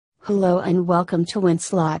Hello and welcome to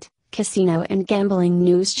Slot, Casino and Gambling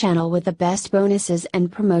News Channel with the best bonuses and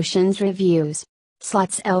promotions reviews.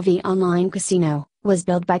 Slots.lv Online Casino was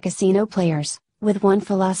built by casino players, with one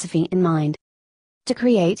philosophy in mind: to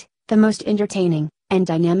create the most entertaining and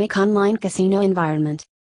dynamic online casino environment,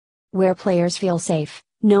 where players feel safe,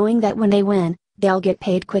 knowing that when they win, they'll get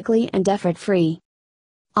paid quickly and effort-free.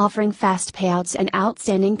 Offering fast payouts and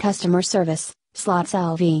outstanding customer service,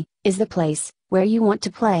 Slots.lv is the place where you want to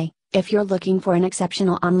play if you're looking for an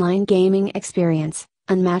exceptional online gaming experience,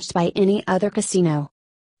 unmatched by any other casino.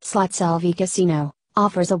 Slots.lv Casino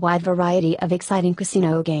offers a wide variety of exciting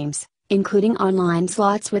casino games, including online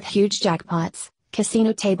slots with huge jackpots,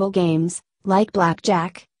 casino table games like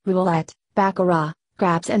Blackjack, Roulette, Baccarat,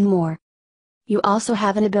 craps and more. You also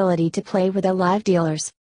have an ability to play with the live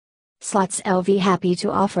dealers. Slots.lv happy to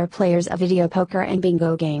offer players a video poker and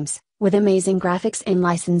bingo games, with amazing graphics and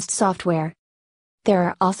licensed software. There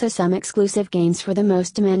are also some exclusive games for the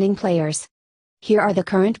most demanding players. Here are the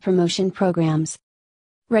current promotion programs.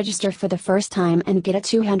 Register for the first time and get a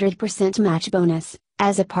 200% match bonus,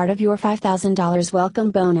 as a part of your $5,000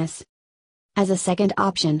 welcome bonus. As a second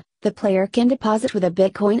option, the player can deposit with a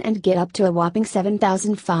Bitcoin and get up to a whopping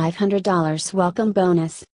 $7,500 welcome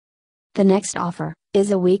bonus. The next offer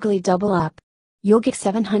is a weekly double up. You'll get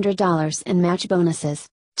 $700 in match bonuses.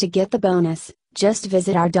 To get the bonus, just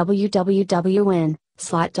visit our www.slot.tk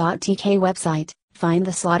website, find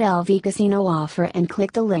the Slot.lv casino offer and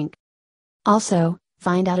click the link. Also,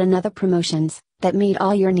 find out another promotions that meet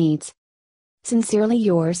all your needs. Sincerely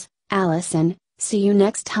yours, Allison. See you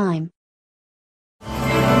next time.